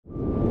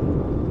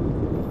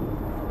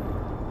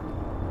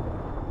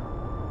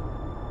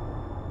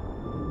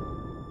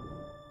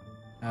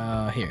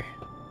Here.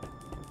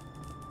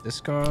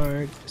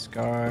 Discard,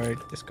 discard,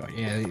 discard.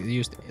 Yeah, you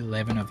used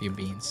 11 of your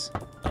beans.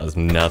 That was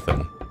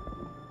nothing.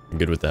 I'm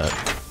good with that.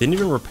 Didn't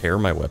even repair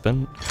my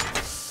weapon.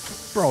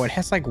 Bro, it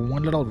has like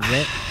one little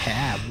red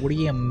tab. What do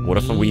you mean? What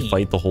if we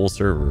fight the whole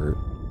server?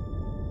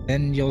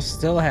 Then you'll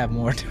still have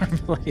more time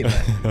to play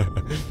that.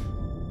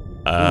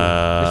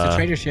 There's the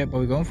trader ship. Are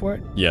we going for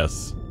it?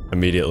 Yes,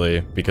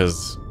 immediately,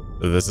 because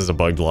this is a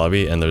bugged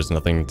lobby and there's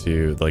nothing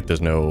to, like,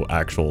 there's no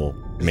actual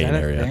main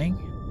area.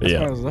 Thing? That's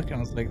what I was looking. I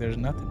was like, there's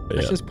nothing.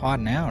 Let's just pod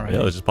now, right?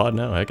 Yeah, let's just pod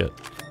now. Heck it.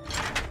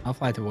 I'll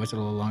fly to voice it a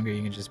little longer.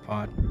 You can just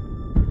pod.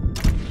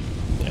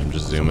 Yeah, I'm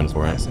just zooming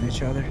for it.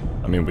 Each other.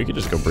 I mean, we could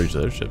just go breach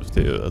their ships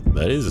too.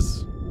 That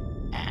is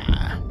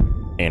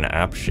an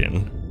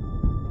option.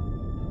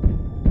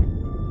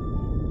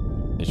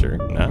 You sure?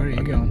 No. Where are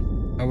you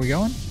going? Are we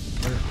going?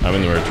 I'm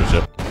in the merchant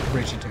ship.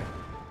 Breaching too.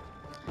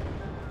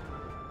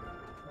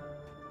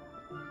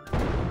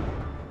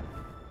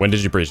 When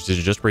did you breach? Did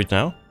you just breach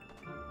now?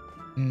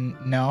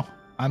 No,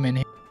 I'm in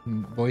here.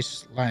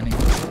 Voice lining.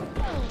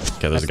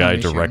 Okay, there's a guy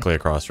directly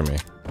across from me.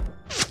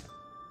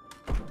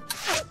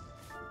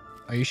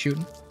 Are you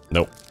shooting?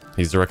 Nope.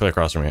 He's directly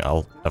across from me.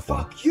 I'll F1.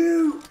 Fuck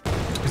you!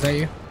 Is that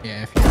you?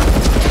 Yeah, F you.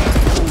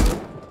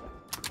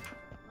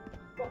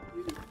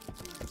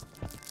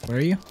 Where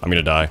are you? I'm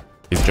gonna die.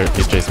 He's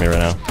chasing me right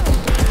now.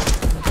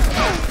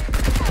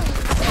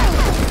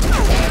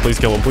 Please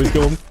kill him. Please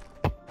kill him.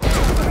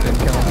 Didn't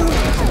kill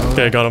him.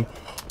 Okay, I got him.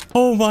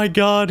 Oh my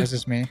god. This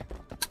is me.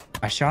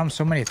 I shot him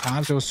so many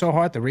times. It was so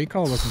hard. The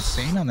recoil was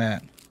insane on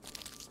that.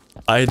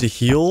 I had to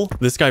heal.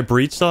 This guy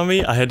breached on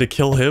me. I had to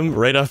kill him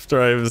right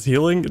after I was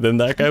healing. Then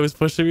that guy was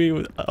pushing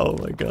me. Oh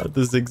my god,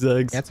 the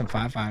zigzags. That's some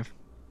 5-5.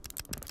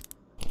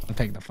 I'll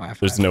take the 5-5.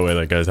 There's no way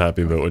that guy's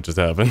happy about what just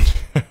happened.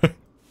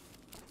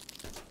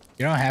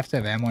 You don't have to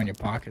have ammo in your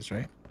pockets,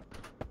 right?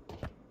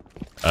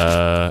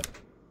 I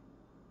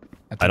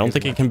don't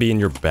think it can be in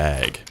your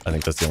bag. I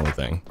think that's the only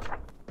thing.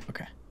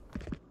 Okay.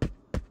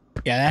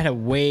 Yeah, that had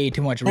way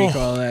too much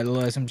recoil, that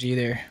little SMG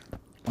there.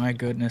 My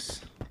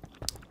goodness.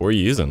 What are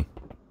you using?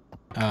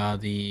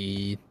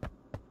 The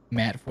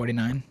Mat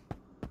 49.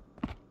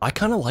 I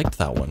kind of liked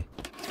that one.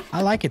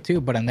 I like it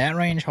too, but in that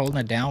range, holding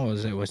it down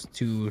was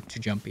too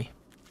jumpy.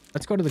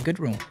 Let's go to the good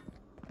room.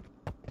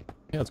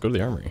 Yeah, let's go to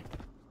the armory.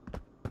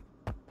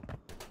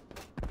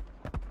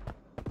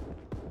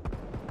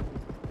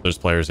 There's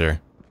players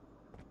here.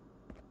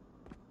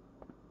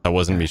 That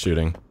wasn't me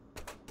shooting.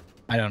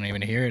 I don't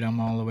even hear it. I'm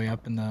all the way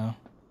up in the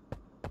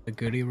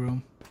goodie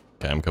room.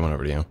 Okay, I'm coming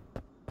over to you.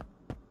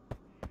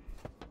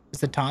 Is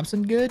the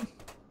Thompson good?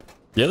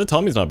 Yeah, the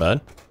Tommy's not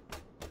bad.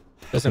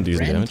 There's a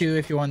Bren too.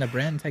 If you want the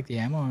Bren, take the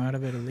ammo out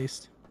of it at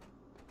least.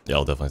 Yeah,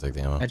 I'll definitely take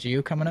the ammo. That's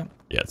you coming up?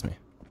 Yeah, it's me.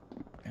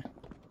 Okay.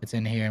 It's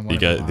in here.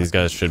 These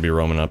guys should be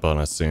roaming up on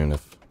us soon.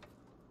 If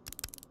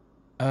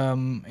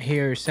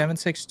here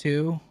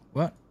 762.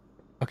 What?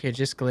 Okay,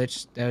 just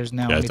glitched. There's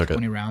now only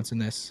 20 rounds in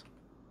this.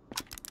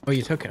 Oh,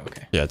 you took it.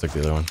 Okay. Yeah, I took the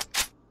other one.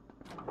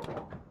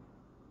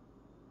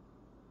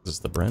 Is this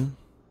the Bren?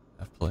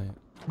 F-plate.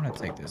 I'm gonna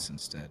take this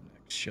instead,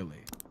 actually.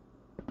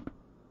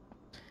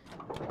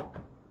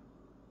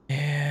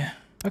 Yeah.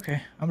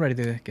 Okay, I'm ready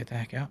to get the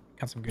heck out.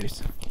 Got some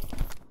goodies.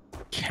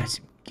 Got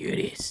some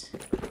goodies.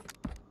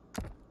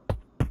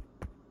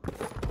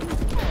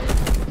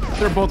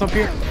 They're both up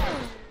here.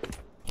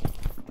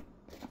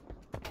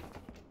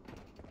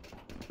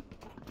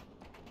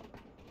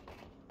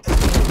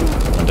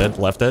 One dead.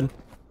 Left dead.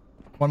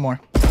 One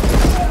more.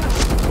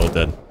 Both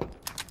dead.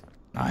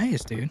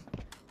 Nice, dude.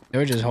 They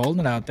were just holding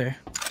it out there.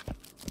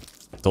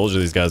 Told you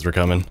these guys were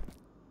coming.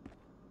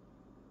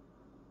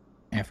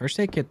 Yeah, first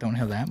aid kit don't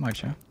have that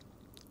much, huh?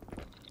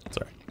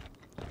 Sorry.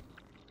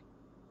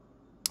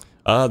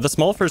 The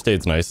small first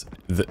aid's nice.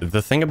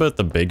 The thing about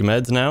the big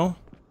meds now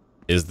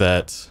is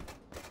that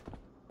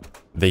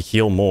they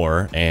heal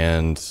more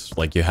and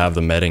like you have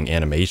the medding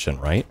animation,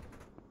 right?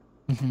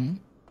 Mm-hmm.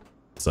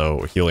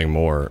 So healing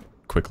more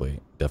quickly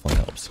definitely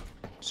helps.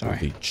 Sorry.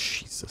 Holy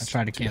Jesus. I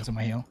tried to cancel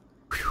my heal.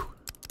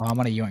 Well, I'm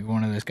gonna yoink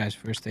one of those guys'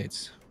 first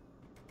aids.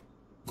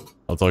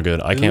 That's all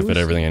good. I can't fit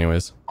everything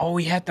anyways. Oh,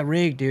 we had the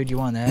rig, dude. You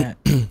want that?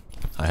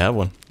 I have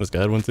one. This guy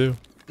had one too.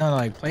 No,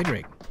 like plate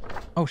rig.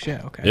 Oh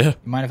shit. Okay. Yeah. You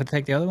mind if I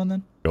take the other one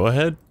then? Go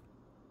ahead.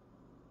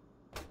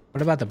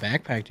 What about the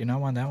backpack? Do you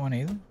not want that one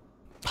either?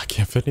 I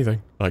can't fit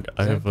anything. Like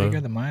I have bigger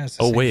than mine. It's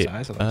the oh same wait.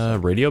 size, it looks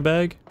like. Radio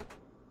bag.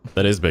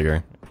 That is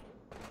bigger.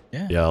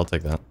 Yeah. Yeah, I'll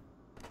take that.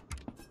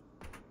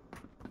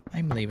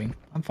 I'm leaving.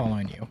 I'm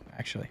following you,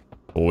 actually.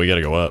 Well, we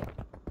gotta go up.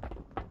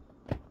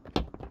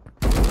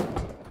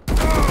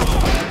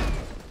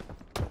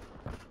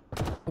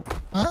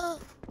 Huh?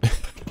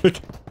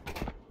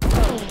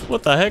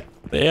 What the heck?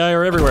 The AI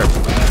are everywhere.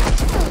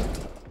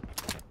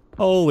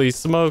 Holy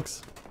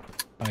smokes.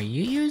 Are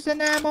you using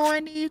ammo I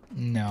need?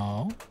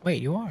 No.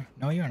 Wait, you are.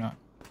 No, you're not.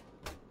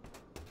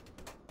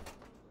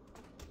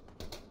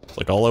 It's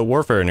like all out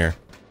warfare in here.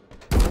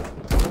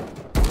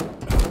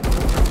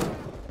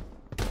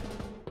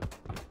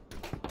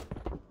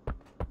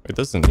 Wait,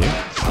 this isn't you.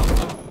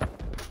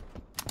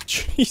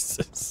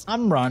 Jesus.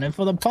 I'm running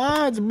for the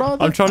pods,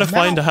 brother. I'm trying to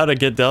find out how to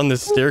get down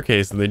this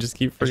staircase, and they just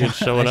keep freaking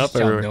showing up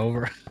everywhere.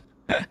 Over.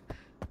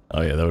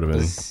 Oh yeah, that would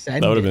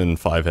have been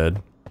 5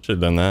 head. Should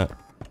have done that.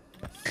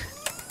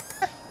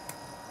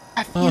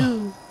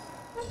 Oh.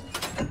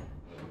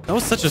 That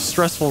was such a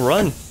stressful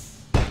run.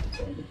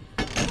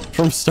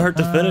 From start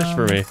to finish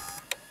for me.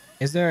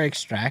 Is there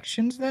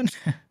extractions then?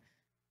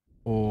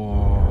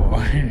 Oh.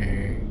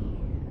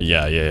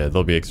 Yeah,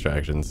 there'll be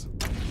extractions.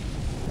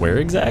 Where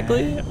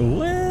exactly?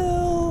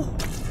 Well,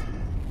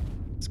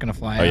 it's gonna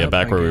fly. Oh yeah, up,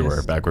 back I where we guess.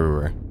 were. Back where we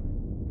were.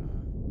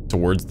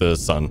 Towards the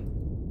sun,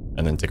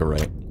 and then take a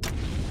right.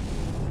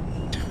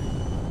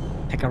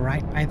 Take a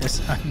right by the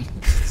sun.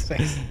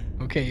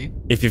 Okay.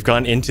 If you've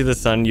gone into the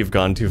sun, you've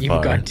gone too far.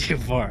 You've gone too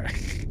far.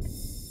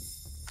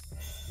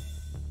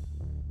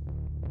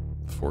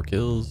 4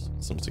 kills,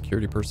 some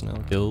security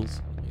personnel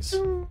kills. Nice.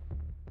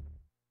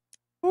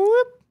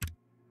 Whoop.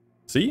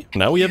 See?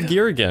 Now we have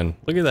gear again.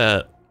 Look at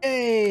that.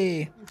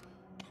 Hey.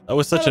 That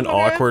was such an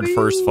awkward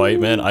first fight,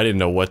 man. I didn't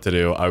know what to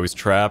do. I was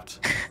trapped.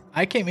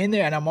 I came in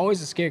there and I'm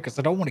always scared because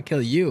I don't want to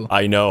kill you.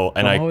 I know,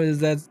 and always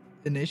that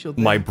initial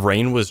thing. My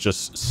brain was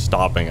just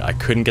stopping. I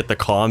couldn't get the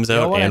comms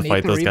out and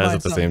fight those guys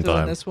at the same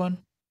time. This one.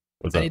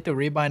 What's I that? need to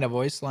rebind a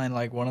voice line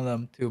like one of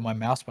them to my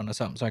mouse button or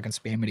something so I can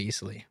spam it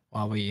easily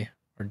while we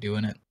are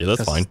doing it. Yeah,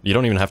 that's fine. You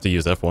don't even have to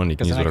use F1. You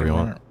can use whatever you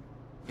want.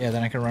 Yeah,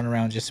 then I can run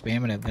around just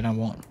spamming it. Then I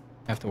won't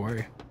have to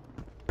worry.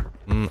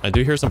 I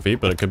do hear some feet,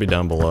 but it could be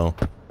down below.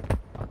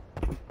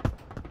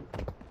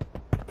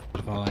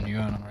 Following you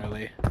on,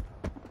 really.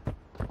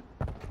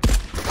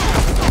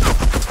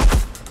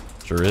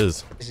 Sure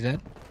is. Is he dead?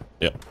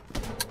 Yep.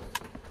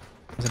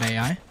 Is it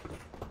AI?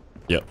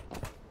 Yep.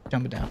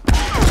 Jump it down.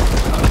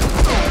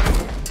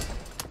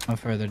 I'm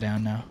further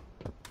down now.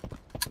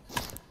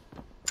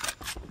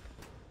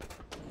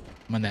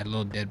 I'm on that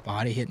little dead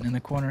body hitting in the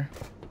corner.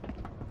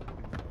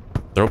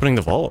 They're opening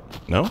the vault.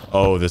 No?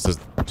 Oh, this is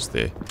just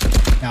the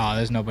No,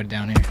 there's nobody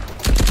down here.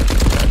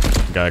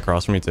 guy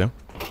across from me too.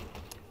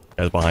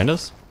 Guys behind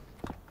us?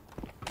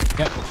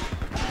 Yep.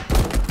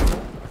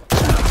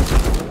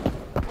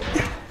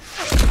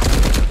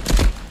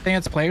 I think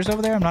it's players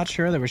over there. I'm not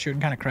sure. They were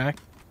shooting kind of crack.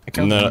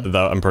 No,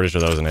 I'm pretty sure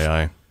that was an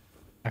AI.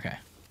 Okay.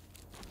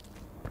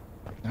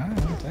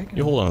 Alright, I'll take it.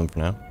 You hold on for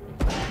now.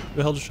 Who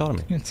the hell just shot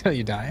at me? Until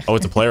you die. Oh,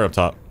 it's a player up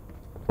top.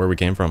 Where we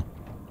came from.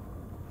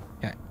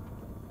 Okay.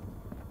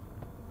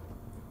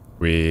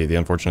 The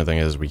unfortunate thing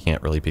is we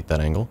can't really peek that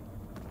angle.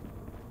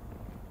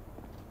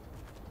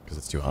 Because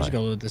it's too high. Just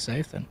go loot the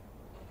safe then.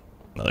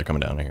 No, they're coming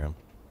down. I hear them.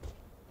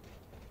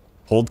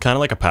 Hold kind of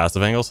like a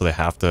passive angle, so they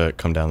have to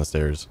come down the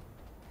stairs.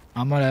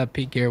 I'm gonna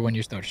peek here when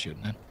you start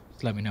shooting then.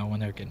 Just let me know when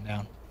they're getting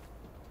down.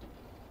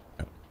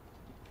 Okay.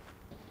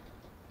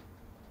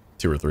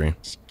 2 or 3.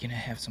 Just gonna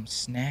have some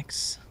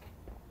snacks.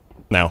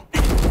 Now.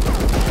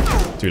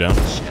 2 down.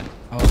 Shit.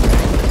 I was ready.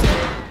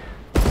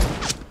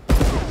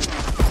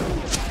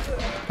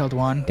 Killed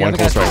one. The One other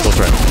close guy's right, close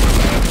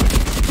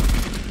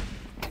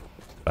right.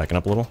 Backing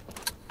up a little.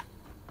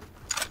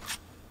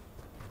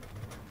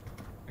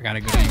 I got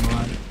a good angle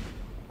on.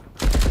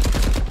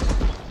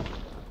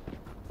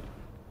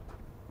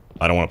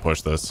 I don't want to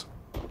push this.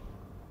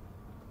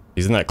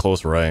 He's in that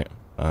close right.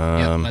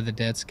 Yep, by the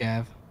dead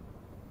scav.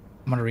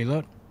 I'm gonna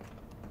reload.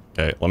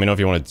 Okay, let me know if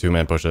you want to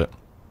 2-man push it.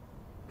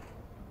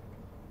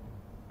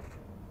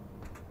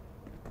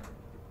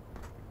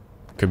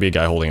 Could be a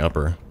guy holding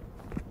upper.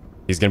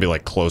 He's gonna be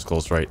like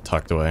close right,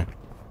 tucked away.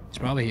 He's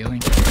probably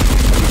healing.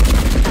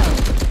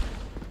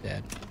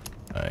 Dead.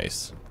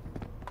 Nice.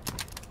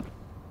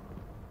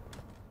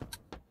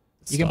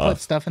 You can put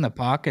stuff in the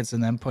pockets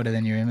and then put it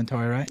in your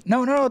inventory, right?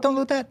 No, don't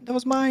loot that. That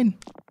was mine.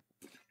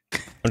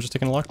 I'm just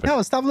taking a lockpick.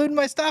 No, stop looting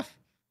my stuff.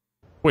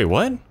 Wait,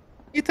 what?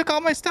 You took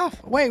all my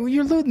stuff. Wait, well,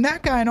 you're looting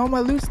that guy and all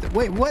my loot.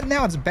 Wait, what?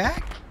 Now it's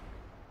back?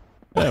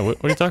 Yeah,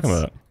 what are you talking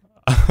about?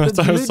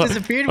 The loot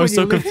disappeared I was when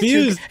so you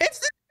confused. It's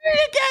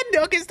disappeared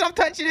again. Okay, stop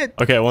touching it.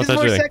 Okay, I won't Just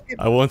touch for a anything. second.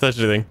 I won't touch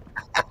anything.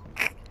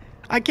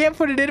 I can't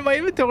put it in my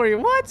inventory.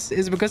 What?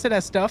 Is it because it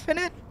has stuff in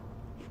it?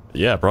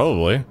 Yeah,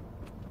 probably.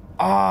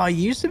 Oh,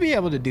 you used to be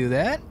able to do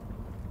that.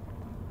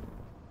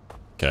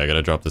 Okay, I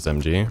gotta drop this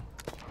MG.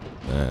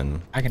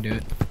 And I can do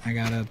it. I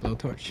got a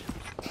blowtorch.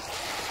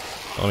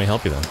 let me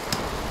help you then.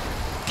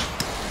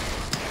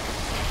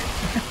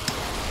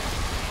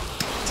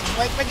 It's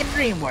like making a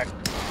dream work.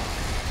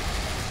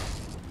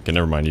 Okay,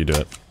 never mind. You do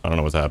it. I don't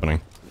know what's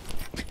happening.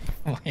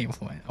 Wait,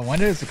 what? I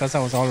wonder if it's because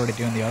I was already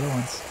doing the other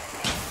ones.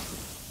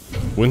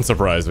 Wouldn't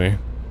surprise me.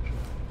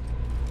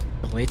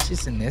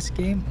 Glitches in this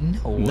game?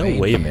 No No way,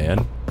 way,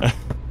 man.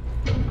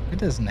 It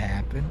doesn't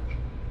happen.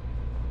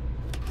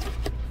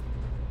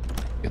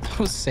 Dude,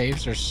 those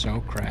saves are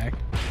so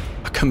cracked.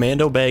 A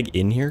commando bag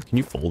in here? Can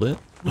you fold it?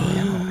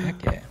 Yeah,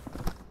 heck yeah.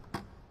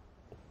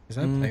 Is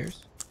that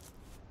players?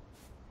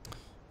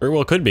 Very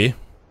well could be.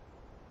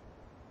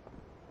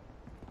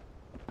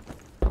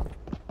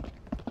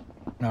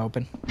 No,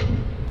 open.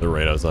 They're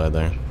right outside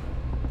there.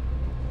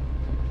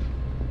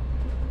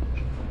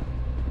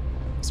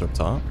 Is there up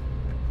top?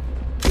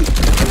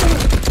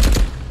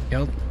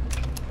 Killed.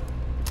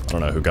 I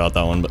don't know who got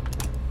that one, but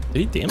did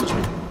he damage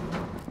me?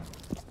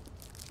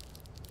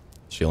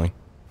 Shielding.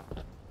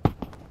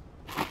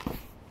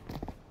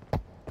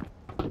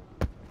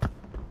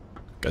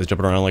 Guy's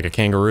jumping around like a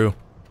kangaroo.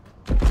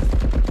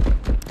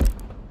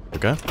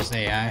 Okay. Just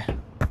AI.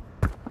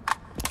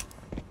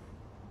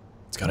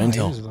 It's got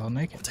intel. He's a little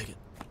naked. I'll take it.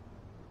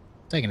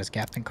 Taking his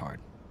captain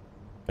card.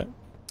 Okay.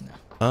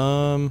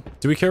 No.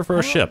 Do we care for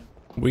our ship?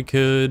 We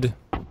could...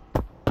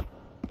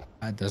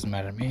 It doesn't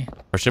matter to me.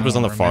 Our ship was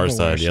on the far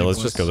side. Yeah,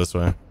 let's just go this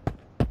way.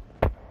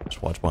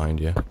 Just watch behind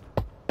you.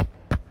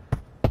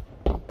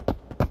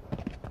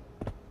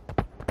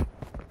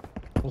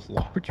 Oh,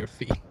 Lord, your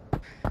feet.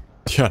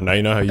 Yeah, now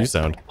you know how you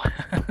sound.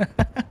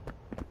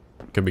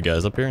 Could be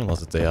guys up here,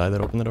 unless it's AI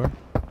that opened the door.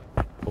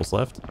 Pulse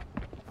left.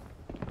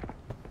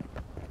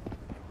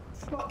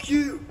 Fuck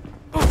you!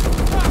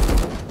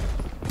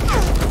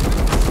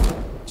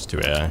 Just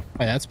 2 AI.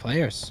 Wait, that's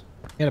players.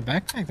 You got a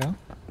backpack, though.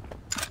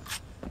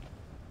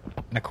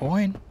 And a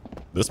coin.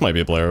 This might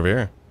be a player over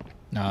here.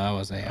 No, that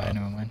was AI.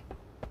 Never mind.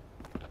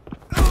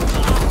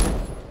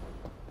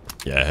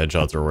 Yeah,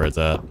 headshots are where it's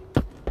at.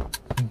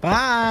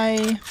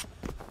 Bye!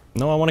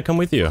 No, I want to come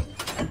with you.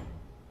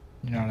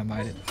 You're not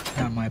invited.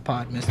 Not my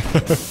pod, mister.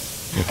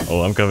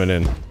 Oh, I'm coming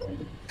in.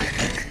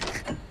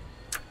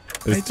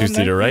 It's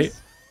 2-seater, right?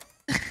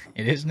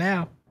 It is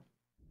now.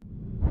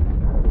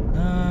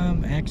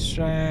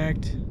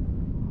 Extract.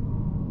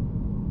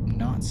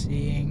 Not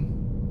seeing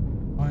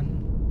one.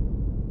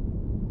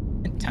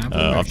 And time for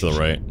Off to the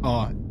right.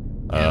 Oh.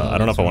 I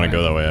don't know if I want to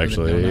go that way, The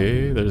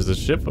actually. There's a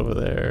ship over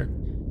there.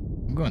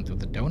 I'm going through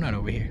the donut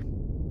over here.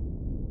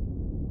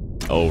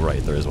 Oh,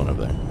 right. There is one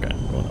over there. Okay,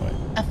 I'm going that way.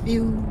 F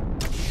you.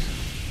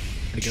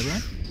 Pretty good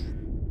run?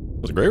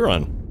 It was a great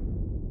run.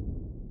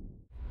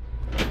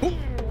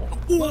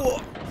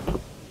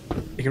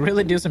 You can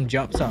really do some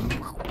jumps on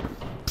them.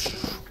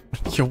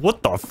 Yo,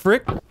 what the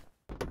frick?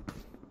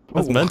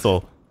 That's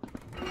mental.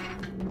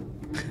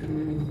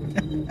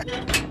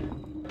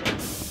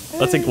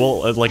 That's like,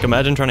 well, like,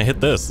 imagine trying to hit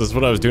this. This is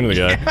what I was doing to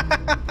the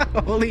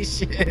guy. Holy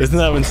shit. Isn't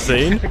that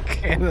insane?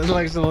 Okay, that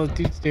looks a little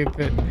too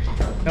stupid.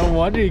 No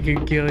wonder he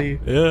can kill you.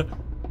 Yeah.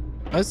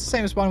 That's the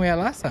same spawn we had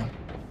last time.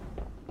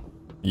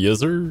 Yes,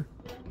 sir.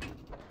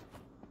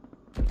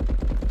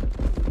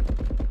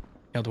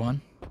 Killed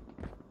one.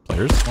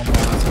 Players. One more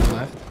last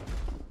left.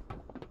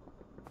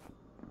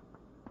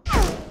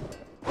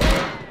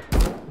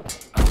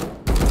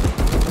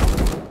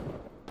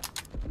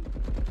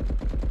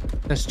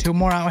 There's 2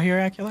 more out here,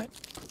 Aculite.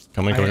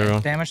 Coming.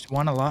 Damaged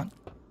one a lot.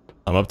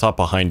 I'm up top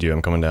behind you.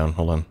 I'm coming down.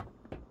 Hold on.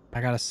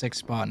 I got a 6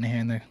 spot in here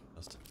in there.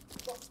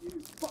 Fuck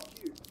you! Fuck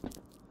you!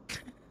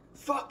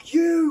 Fuck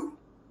you!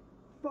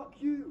 Fuck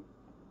you!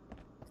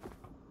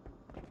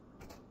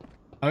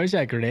 I wish I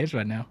had grenades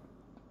right now.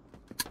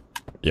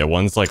 Yeah,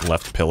 one's like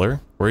left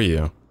pillar. Where are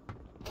you?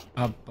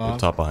 Up, Up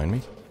top behind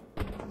me.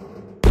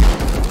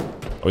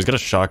 Oh, he's got a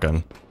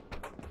shotgun.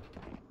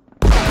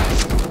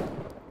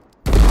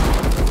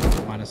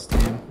 Minus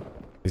stam.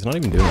 He's not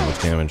even doing that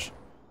much damage.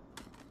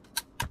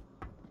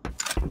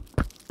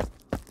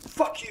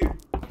 Fuck you!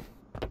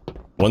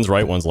 One's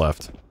right, one's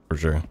left. For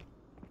sure.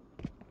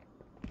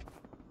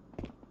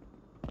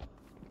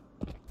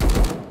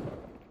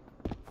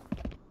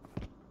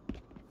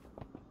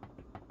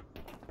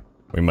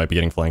 We might be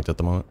getting flanked at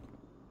the moment.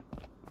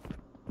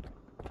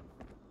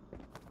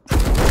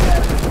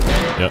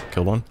 Yep,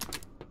 killed one.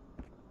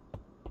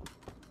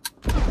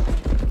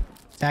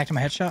 Attacked him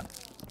a headshot.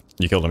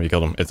 You killed him, you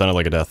killed him. It sounded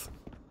like a death.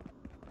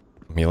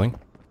 I'm healing.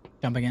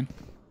 Jump again.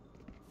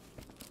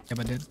 Yep,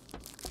 I did.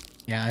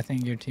 Yeah, I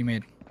think your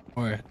teammate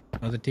or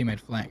other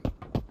teammate flanked.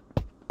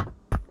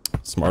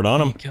 Smart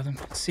on him. Killed him.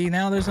 See,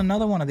 now there's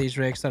another one of these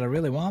rigs that I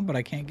really want, but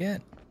I can't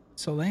get.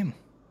 So lame.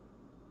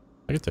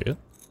 I can take it.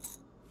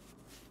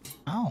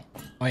 Oh.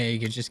 Oh yeah, you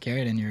could just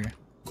carry it in your...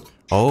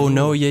 Oh,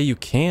 no, yeah, you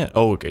can't.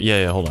 Oh, okay.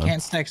 Yeah, hold on. You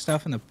can't stack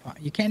stuff in the...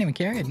 You can't even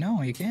carry it.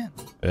 No, you can't.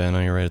 Yeah,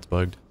 no, you're right. It's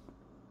bugged.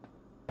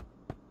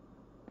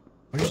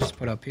 Or you just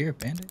put up here,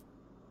 bandit.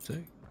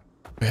 Sick.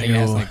 I I gotta think it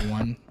has go. like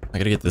one... I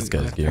gotta get this Look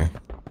guy's left gear.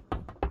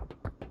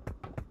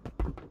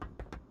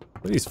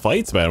 Look at these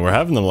fights, man. We're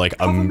having them like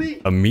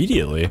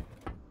immediately.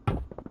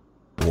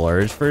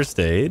 Large first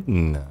aid.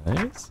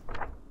 Nice.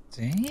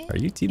 See? Are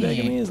you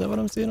teabagging me? Is that what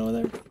I'm seeing over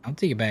there? I'm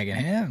teabagging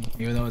him,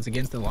 even though it's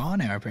against the law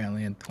now,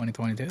 apparently, in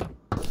 2022.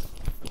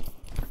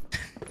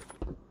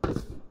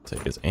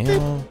 Take his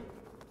ammo.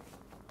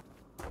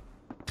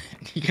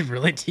 You can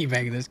really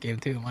teabag this game,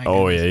 too. My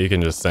Oh, goodness. yeah, you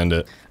can just send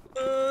it.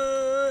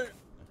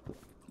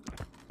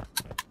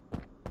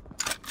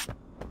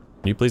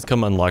 Can you please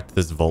come unlock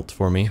this vault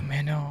for me?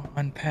 Commando,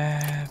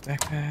 unpack,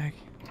 backpack.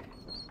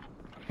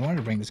 I wanted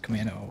to bring this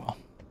commando. Oh, well.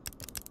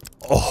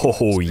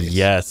 Oh, Space.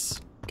 yes.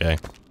 Okay.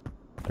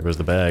 There goes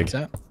the bag. What's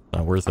up?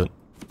 Not worth it.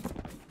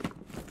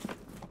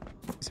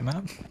 Piece him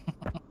up.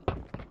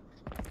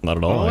 Not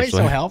at all, Always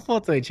actually. so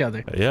helpful to each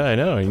other. Yeah, I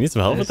know. You need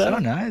some help with That's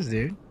that? so nice,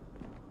 dude.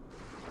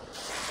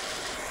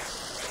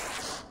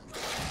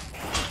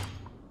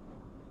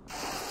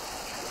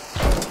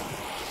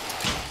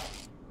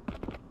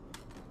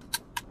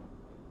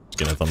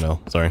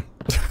 thumbnail. Sorry.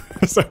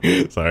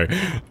 Sorry.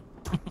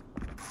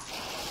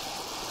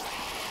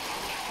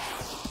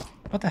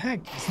 What the heck?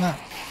 It's not.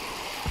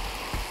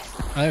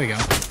 Oh, there we go.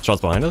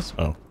 Shots behind us?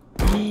 Oh.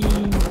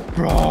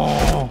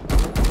 Bro.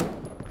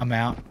 I'm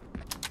out.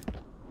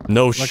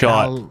 No Look shot. At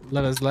how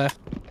little is left.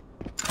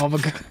 Oh my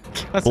god.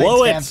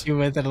 Blow I it. tapped you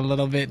with it a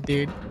little bit,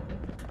 dude.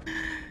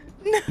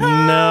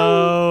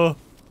 No.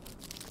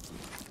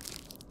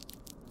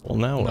 Well,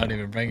 now I'm what? not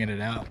even bringing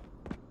it out.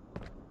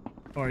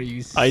 Are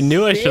you serious? I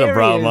knew I should have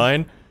brought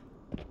mine.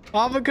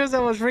 All because I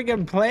was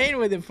freaking playing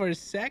with it for a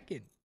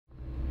second.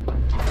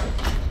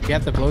 You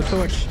have the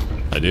blowtorch?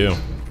 I do.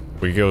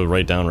 We can go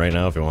right down right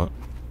now if you want.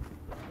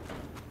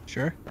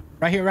 Sure.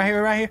 Right here, right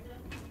here, right here.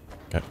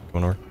 Okay,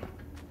 going over.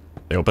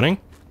 They opening?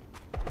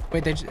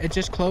 Wait, it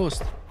just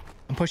closed.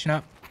 I'm pushing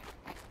up.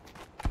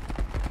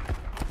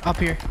 Up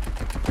here.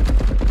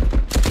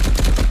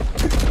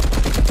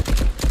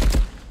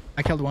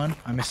 I killed one.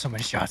 I missed so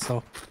many shots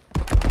though.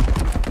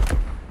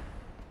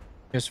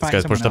 This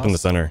guy's pushed up in the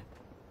center.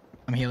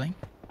 I'm healing.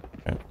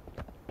 Okay.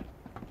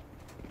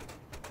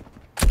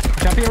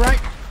 Jump here, right.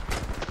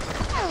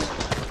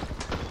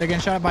 They're getting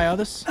shot by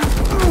others.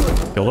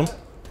 Killed him.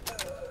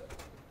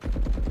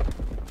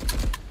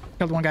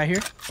 Killed one guy here.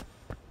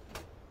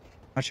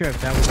 Not sure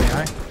if that was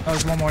AI. Oh,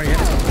 there's one more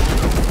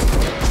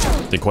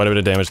yet. Did quite a bit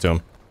of damage to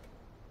him.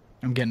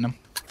 I'm getting him.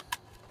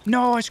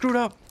 No, I screwed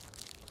up.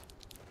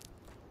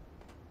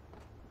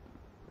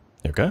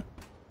 You okay?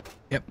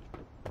 Yep.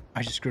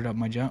 I just screwed up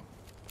my jump.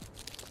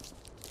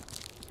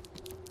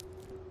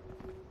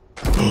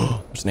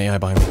 There's an AI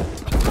behind me.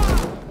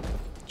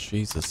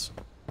 Jesus.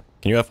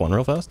 Can you F1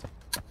 real fast?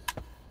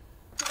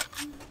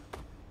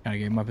 Gotta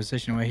get my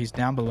position away. He's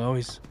down below.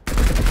 He's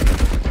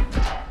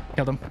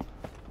killed him.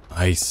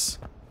 Nice.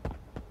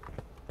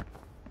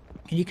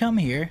 Can you come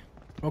here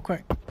real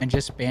quick and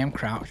just spam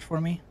crouch for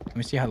me? Let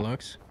me see how it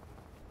looks.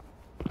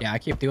 Yeah, I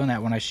keep doing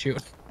that when I shoot.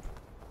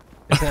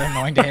 Is that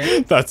annoying to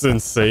hit? That's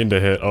insane to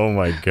hit. Oh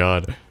my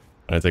god.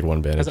 I take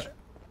one bandage.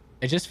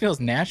 It just feels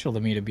natural to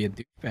me to be a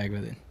douchebag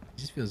with it. It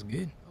just feels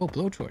good. Oh,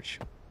 blowtorch.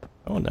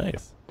 Oh,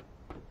 nice.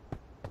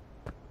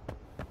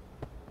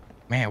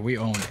 Man, we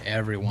owned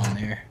everyone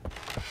there.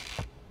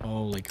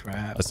 Holy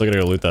crap. I still gotta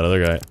go loot that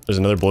other guy. There's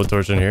another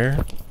blowtorch in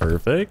here.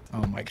 Perfect.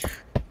 Oh my god.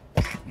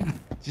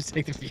 Just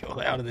take the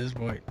fuel out of this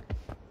point.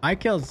 I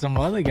killed some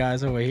other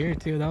guys over here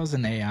too. That was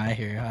an AI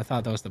here. I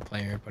thought that was the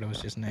player, but it was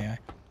just an AI.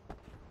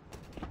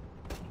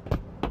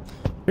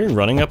 You're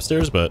running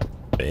upstairs, but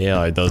the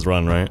AI does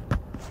run, right?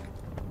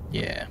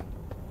 Yeah.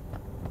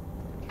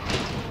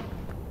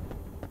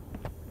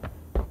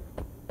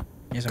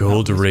 Here's a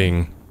Gold mountain.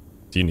 ring.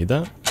 Do you need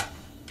that?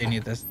 They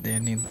need this. They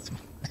need some.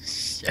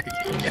 Shit,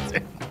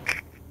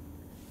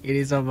 you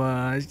need some.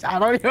 I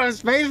don't even have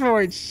space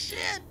for it.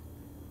 Shit.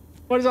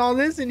 What is all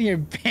this in here?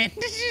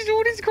 Bandages?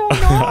 What is going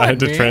on? I had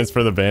to man?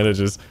 transfer the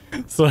bandages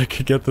so I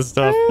could get the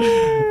stuff.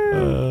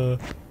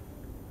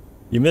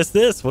 You missed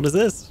this. What is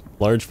this?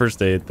 Large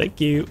first aid.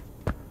 Thank you.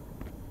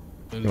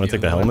 You want to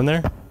take the helm in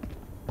there?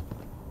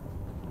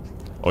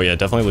 Oh yeah,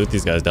 definitely loot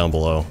these guys down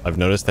below. I've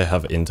noticed they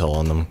have intel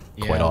on them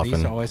quite often.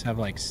 These always have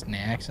like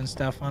snacks and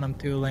stuff on them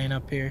too, laying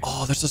up here.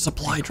 Oh, there's a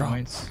supply drop.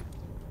 Points.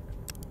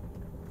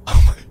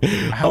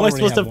 How am I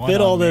supposed to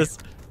fit all this?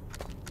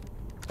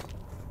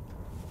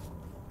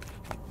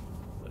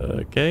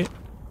 Okay.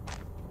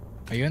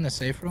 Are you in the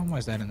safe room or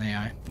is that an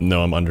AI?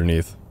 No, I'm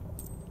underneath.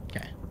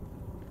 Okay.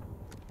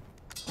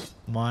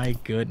 My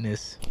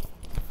goodness.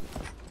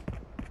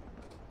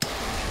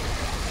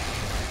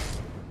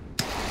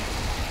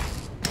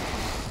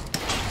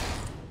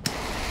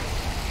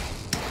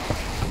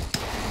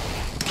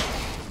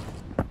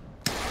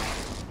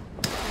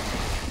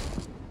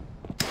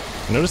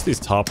 I notice these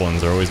top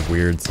ones are always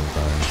weird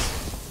sometimes.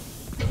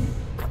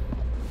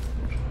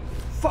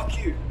 Fuck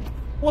you!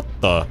 What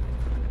the?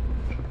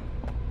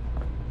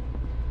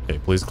 Okay,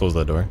 please close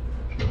that door.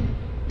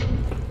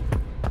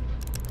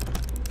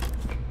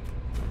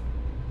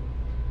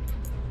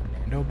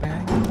 Commando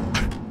bag.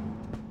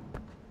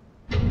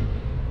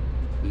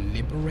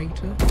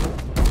 Liberator.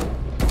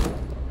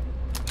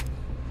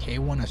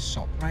 K1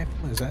 assault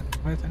rifle. Is that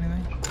worth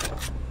anything?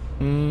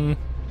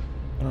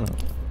 I don't know.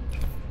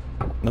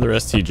 Another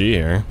STG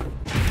here.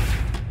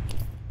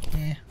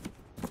 Yeah.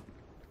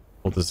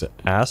 What is it?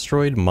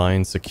 Asteroid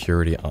Mine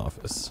Security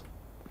Office.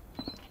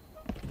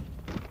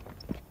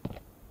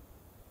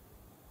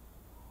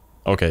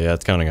 Okay, yeah,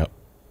 it's counting up.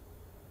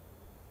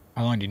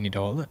 How long do you need to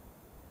hold it?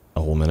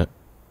 A whole minute.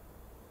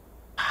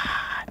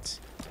 What?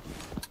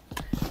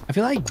 I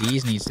feel like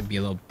these needs to be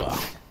a little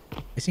buffed.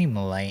 They seem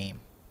lame.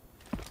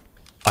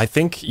 I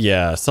think,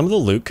 yeah, some of the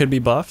loot could be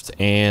buffed,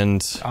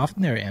 and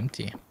Often they're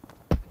empty.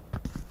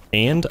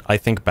 I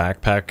think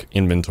backpack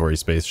inventory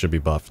space should be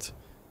buffed.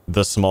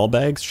 The small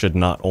bags should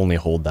not only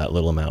hold that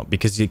little amount,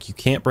 because you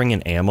can't bring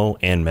in ammo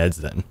and meds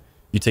then.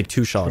 You take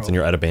 2 shots and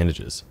you're out of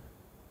bandages.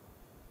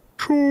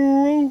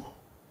 Cool.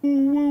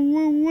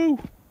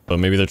 But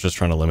maybe they're just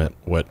trying to limit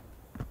what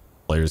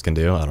players can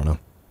do. I don't know.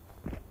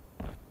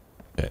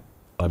 Okay,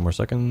 5 more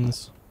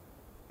seconds.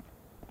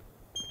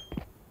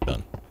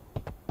 Done.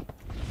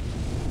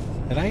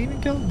 Did I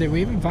even kill? Did we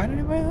even find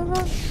anybody that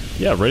time?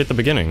 Yeah, right at the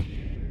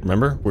beginning.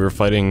 Remember? We were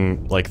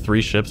fighting like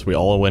 3 ships. We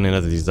all went in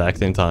at the exact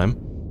same time.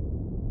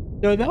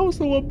 No, that was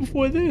the one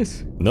before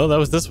this. No, that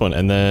was this one.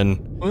 And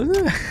then Was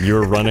it? you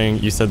were running.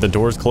 You said the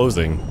door's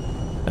closing.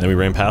 And then we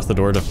ran past the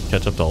door to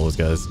catch up to all those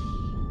guys.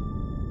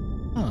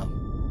 Huh.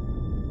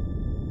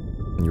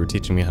 And you were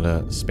teaching me how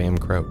to spam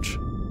crouch.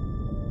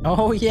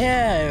 Oh,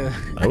 yeah.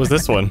 That was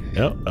this one.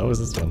 Yep, that was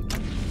this one.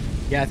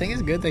 Yeah, I think it's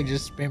a good thing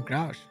just spam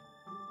crouch.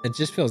 It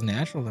just feels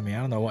natural to me. I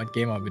don't know what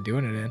game I've been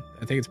doing it in.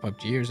 I think it's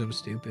PUBG or something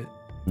stupid.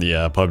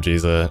 Yeah,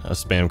 PUBG's a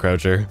spam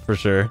croucher for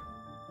sure.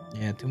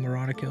 Yeah, 2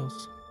 Marauder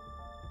kills.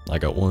 I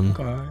got one.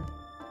 Okay.